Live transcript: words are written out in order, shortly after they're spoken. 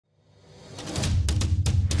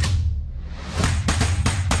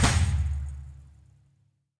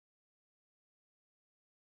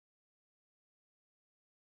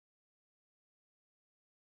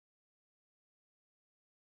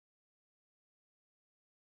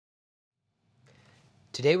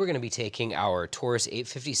Today we're going to be taking our Taurus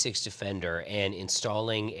 856 Defender and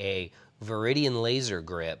installing a Viridian laser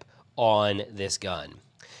grip on this gun.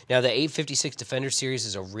 Now the 856 Defender series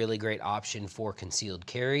is a really great option for concealed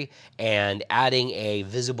carry, and adding a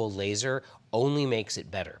visible laser only makes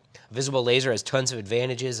it better. A visible laser has tons of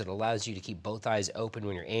advantages. It allows you to keep both eyes open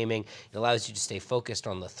when you're aiming. It allows you to stay focused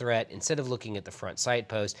on the threat instead of looking at the front sight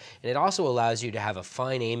post. And it also allows you to have a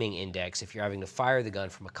fine aiming index if you're having to fire the gun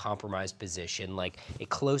from a compromised position, like a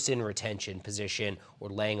close-in retention position or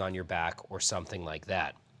laying on your back or something like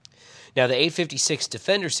that. Now the 856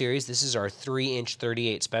 Defender series, this is our 3-inch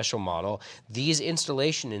 38 special model. These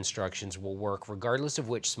installation instructions will work regardless of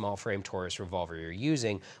which small frame Taurus revolver you're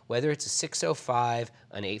using, whether it's a 605,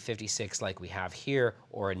 an 856 like we have here,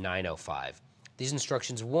 or a 905. These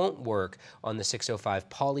instructions won't work on the 605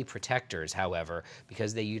 poly protectors, however,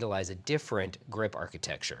 because they utilize a different grip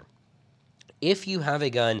architecture. If you have a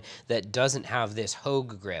gun that doesn't have this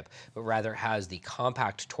Hogue grip, but rather has the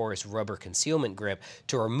compact Taurus rubber concealment grip,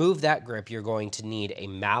 to remove that grip, you're going to need a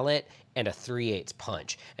mallet and a 3/8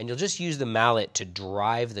 punch. And you'll just use the mallet to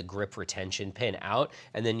drive the grip retention pin out,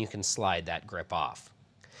 and then you can slide that grip off.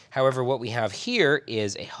 However, what we have here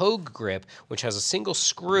is a Hogue grip, which has a single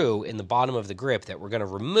screw in the bottom of the grip that we're going to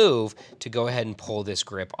remove to go ahead and pull this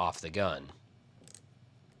grip off the gun.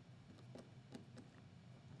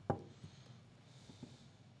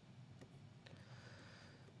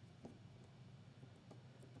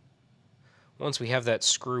 Once we have that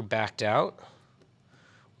screw backed out,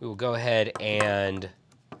 we will go ahead and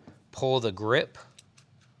pull the grip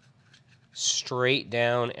straight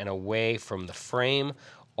down and away from the frame,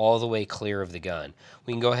 all the way clear of the gun.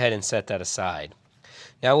 We can go ahead and set that aside.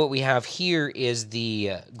 Now what we have here is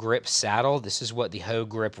the grip saddle. This is what the Hogue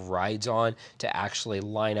grip rides on to actually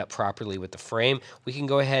line up properly with the frame. We can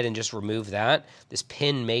go ahead and just remove that. This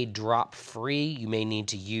pin may drop free. You may need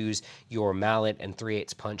to use your mallet and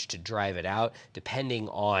 3/8 punch to drive it out, depending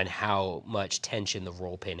on how much tension the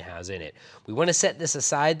roll pin has in it. We want to set this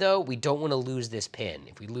aside though. We don't want to lose this pin.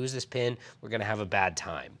 If we lose this pin, we're going to have a bad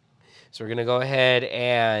time. So we're going to go ahead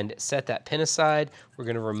and set that pin aside. We're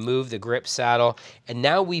going to remove the grip saddle. And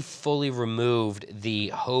now we've fully removed the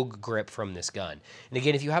Hogue grip from this gun. And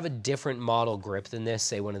again, if you have a different model grip than this,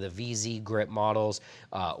 say one of the VZ grip models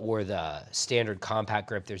or the standard compact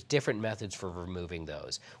grip, there's different methods for removing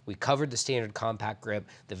those. We covered the standard compact grip.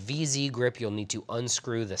 The VZ grip, you'll need to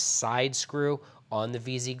unscrew the side screw on the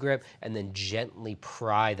VZ grip and then gently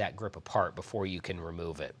pry that grip apart before you can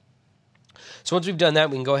remove it. So once we've done that,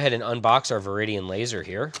 we can go ahead and unbox our Viridian laser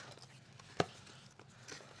here.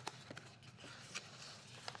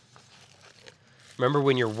 Remember,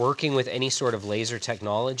 when you're working with any sort of laser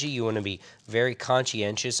technology, you want to be very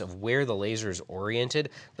conscientious of where the laser is oriented.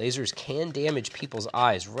 Lasers can damage people's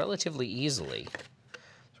eyes relatively easily. So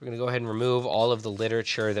we're going to go ahead and remove all of the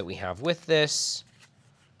literature that we have with this,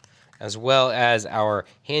 as well as our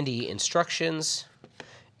handy instructions.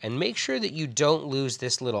 And make sure that you don't lose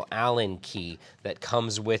this little Allen key that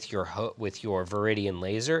comes with your Viridian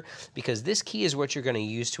laser, because this key is what you're going to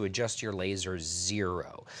use to adjust your laser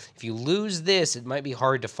 0. If you lose this, it might be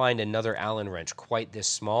hard to find another Allen wrench quite this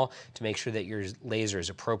small to make sure that your laser is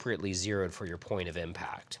appropriately zeroed for your point of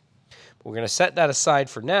impact. But we're going to set that aside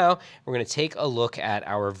for now. We're going to take a look at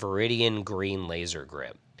our Viridian green laser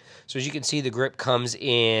grip. So as you can see, the grip comes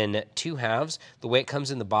in 2 halves. The way it comes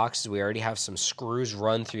in the box is we already have some screws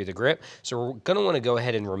run through the grip. So we're going to want to go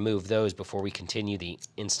ahead and remove those before we continue the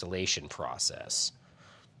installation process.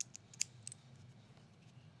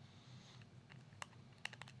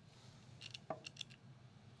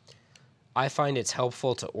 I find it's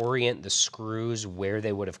helpful to orient the screws where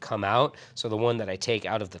they would have come out. So the one that I take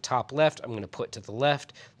out of the top left, I'm going to put to the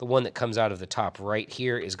left. The one that comes out of the top right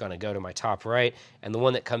here is going to go to my top right. And the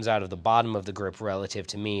one that comes out of the bottom of the grip relative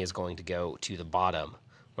to me is going to go to the bottom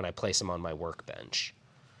when I place them on my workbench.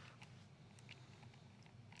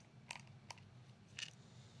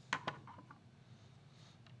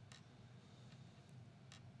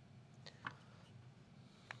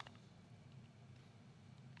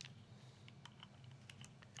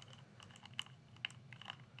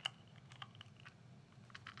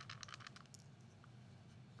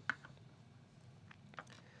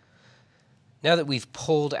 Now that we've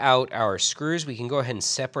pulled out our screws, we can go ahead and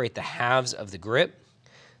separate the halves of the grip.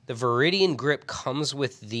 The Viridian grip comes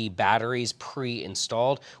with the batteries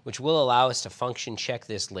pre-installed, which will allow us to function check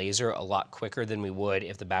this laser a lot quicker than we would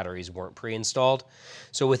if the batteries weren't pre-installed.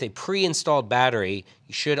 So with a pre-installed battery,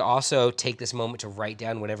 you should also take this moment to write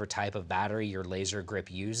down whatever type of battery your laser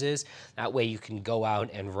grip uses. That way you can go out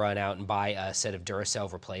and run out and buy a set of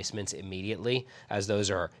Duracell replacements immediately, as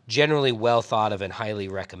those are generally well thought of and highly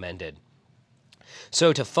recommended.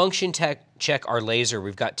 So to function check our laser,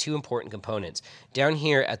 we've got two important components. Down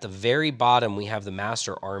here at the very bottom, we have the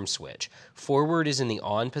master arm switch. Forward is in the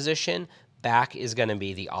on position, back is going to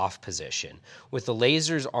be the off position. With the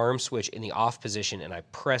laser's arm switch in the off position and I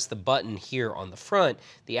press the button here on the front,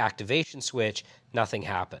 the activation switch, nothing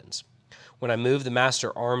happens. When I move the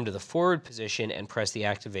master arm to the forward position and press the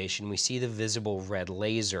activation, we see the visible red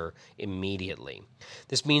laser immediately.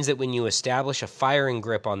 This means that when you establish a firing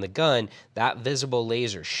grip on the gun, that visible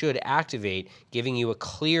laser should activate, giving you a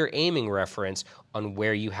clear aiming reference on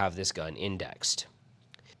where you have this gun indexed.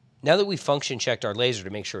 Now that we've function checked our laser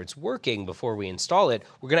to make sure it's working before we install it,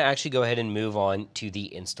 we're going to actually go ahead and move on to the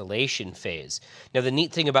installation phase. Now the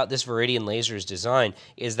neat thing about this Viridian laser's design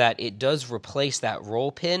is that it does replace that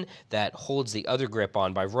roll pin that holds the other grip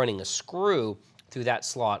on by running a screw through that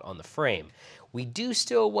slot on the frame. We do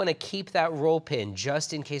still want to keep that roll pin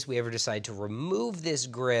just in case we ever decide to remove this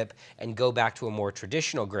grip and go back to a more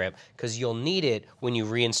traditional grip, because you'll need it when you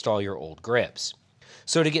reinstall your old grips.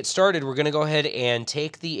 So to get started, we're going to go ahead and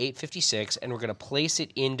take the 856 and we're going to place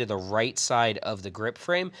it into the right side of the grip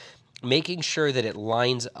frame, making sure that it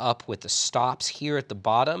lines up with the stops here at the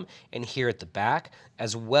bottom and here at the back,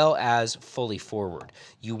 as well as fully forward.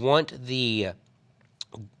 You want the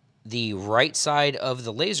right side of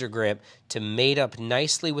the laser grip to mate up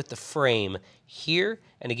nicely with the frame here,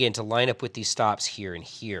 and again to line up with these stops here and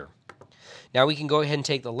here. Now we can go ahead and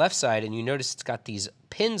take the left side, and you notice it's got these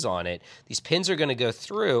pins on it. These pins are going to go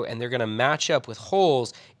through and they're going to match up with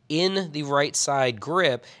holes in the right side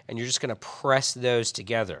grip, and you're just going to press those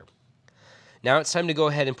together. Now it's time to go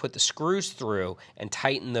ahead and put the screws through and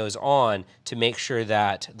tighten those on to make sure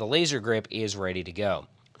that the laser grip is ready to go.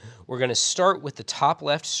 We're going to start with the top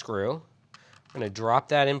left screw. We're going to drop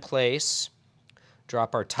that in place,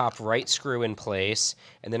 drop our top right screw in place,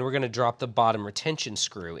 and then we're going to drop the bottom retention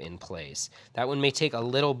screw in place. That one may take a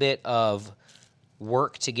little bit of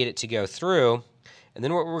work to get it to go through, and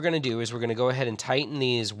then what we're going to do is we're going to go ahead and tighten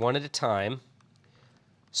these one at a time,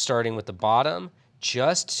 starting with the bottom,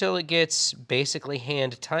 just till it gets basically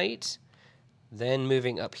hand tight, then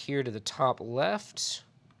moving up here to the top left,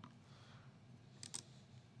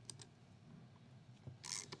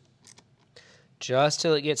 just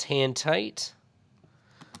till it gets hand tight,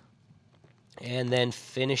 and then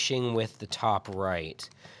finishing with the top right.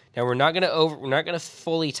 Now we're not going to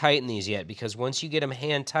fully tighten these yet, because once you get them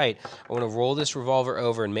hand tight, I want to roll this revolver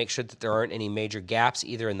over and make sure that there aren't any major gaps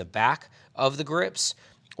either in the back of the grips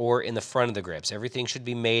or in the front of the grips. Everything should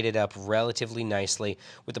be mated up relatively nicely,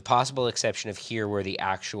 with the possible exception of here where the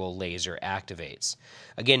actual laser activates.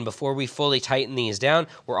 Again, before we fully tighten these down,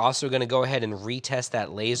 we're also going to go ahead and retest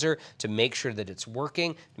that laser to make sure that it's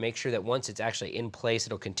working, to make sure that once it's actually in place,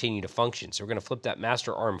 it'll continue to function. So we're going to flip that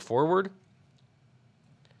master arm forward,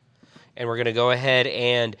 and we're going to go ahead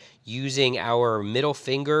and, using our middle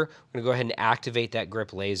finger, we're going to go ahead and activate that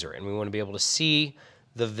grip laser, and we want to be able to see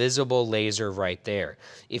the visible laser right there.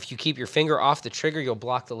 If you keep your finger off the trigger, you'll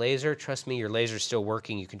block the laser. Trust me, your laser's still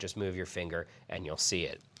working. You can just move your finger and you'll see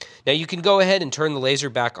it. Now you can go ahead and turn the laser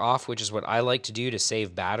back off, which is what I like to do to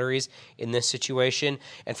save batteries in this situation.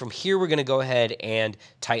 And from here, we're going to go ahead and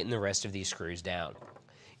tighten the rest of these screws down.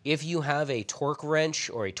 If you have a torque wrench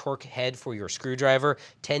or a torque head for your screwdriver,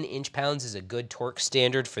 10 inch-pounds is a good torque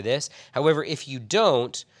standard for this. However, if you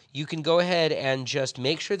don't, you can go ahead and just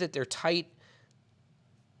make sure that they're tight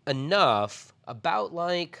enough, about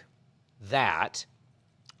like that,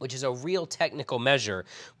 which is a real technical measure,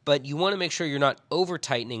 but you want to make sure you're not over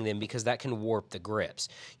tightening them, because that can warp the grips.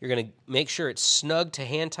 You're going to make sure it's snug to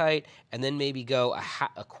hand tight, and then maybe go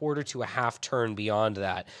a quarter to a half turn beyond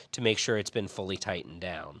that to make sure it's been fully tightened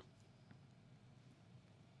down.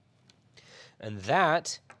 And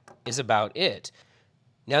that is about it.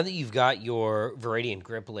 Now that you've got your Viridian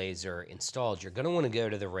grip laser installed, you're going to want to go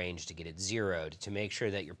to the range to get it zeroed to make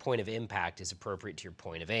sure that your point of impact is appropriate to your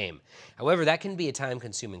point of aim. However, that can be a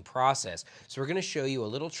time-consuming process, so we're going to show you a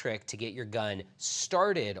little trick to get your gun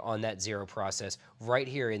started on that zero process right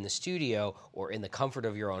here in the studio or in the comfort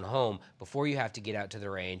of your own home before you have to get out to the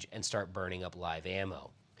range and start burning up live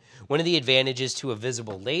ammo. One of the advantages to a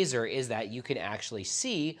visible laser is that you can actually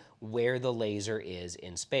see where the laser is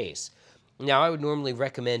in space. Now, I would normally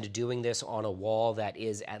recommend doing this on a wall that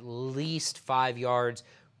is at least 5 yards,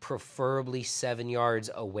 preferably 7 yards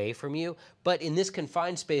away from you. But in this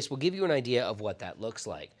confined space, we'll give you an idea of what that looks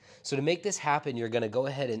like. So to make this happen, you're going to go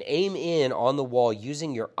ahead and aim in on the wall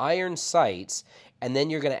using your iron sights, and then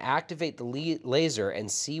you're going to activate the laser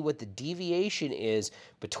and see what the deviation is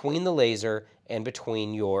between the laser and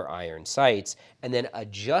between your iron sights, and then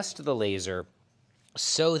adjust the laser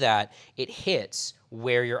so that it hits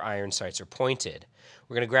where your iron sights are pointed.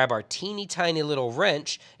 We're going to grab our teeny tiny little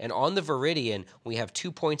wrench, and on the Viridian, we have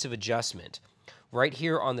 2 points of adjustment. Right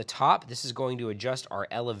here on the top, this is going to adjust our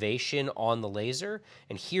elevation on the laser,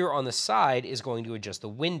 and here on the side is going to adjust the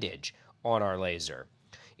windage on our laser.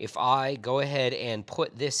 If I go ahead and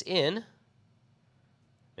put this in,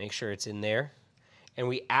 make sure it's in there, and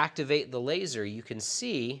we activate the laser, you can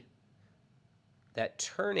see that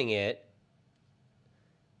turning it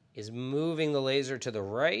is moving the laser to the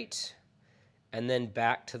right and then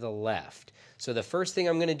back to the left. So the first thing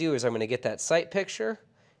I'm going to do is I'm going to get that sight picture,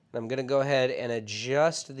 and I'm going to go ahead and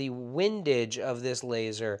adjust the windage of this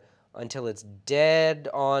laser until it's dead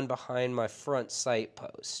on behind my front sight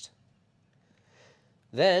post.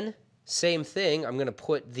 Then, same thing, I'm going to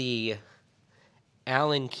put the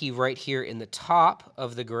Allen key right here in the top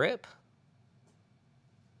of the grip.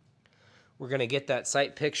 We're going to get that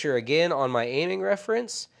sight picture again on my aiming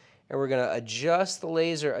reference, and we're going to adjust the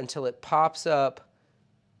laser until it pops up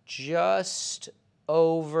just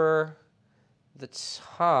over the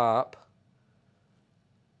top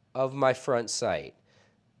of my front sight,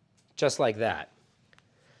 just like that.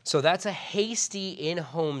 So that's a hasty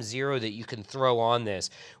in-home zero that you can throw on this,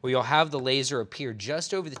 where you'll have the laser appear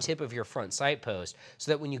just over the tip of your front sight post,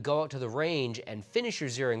 so that when you go out to the range and finish your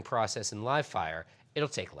zeroing process in live fire, it'll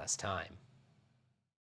take less time.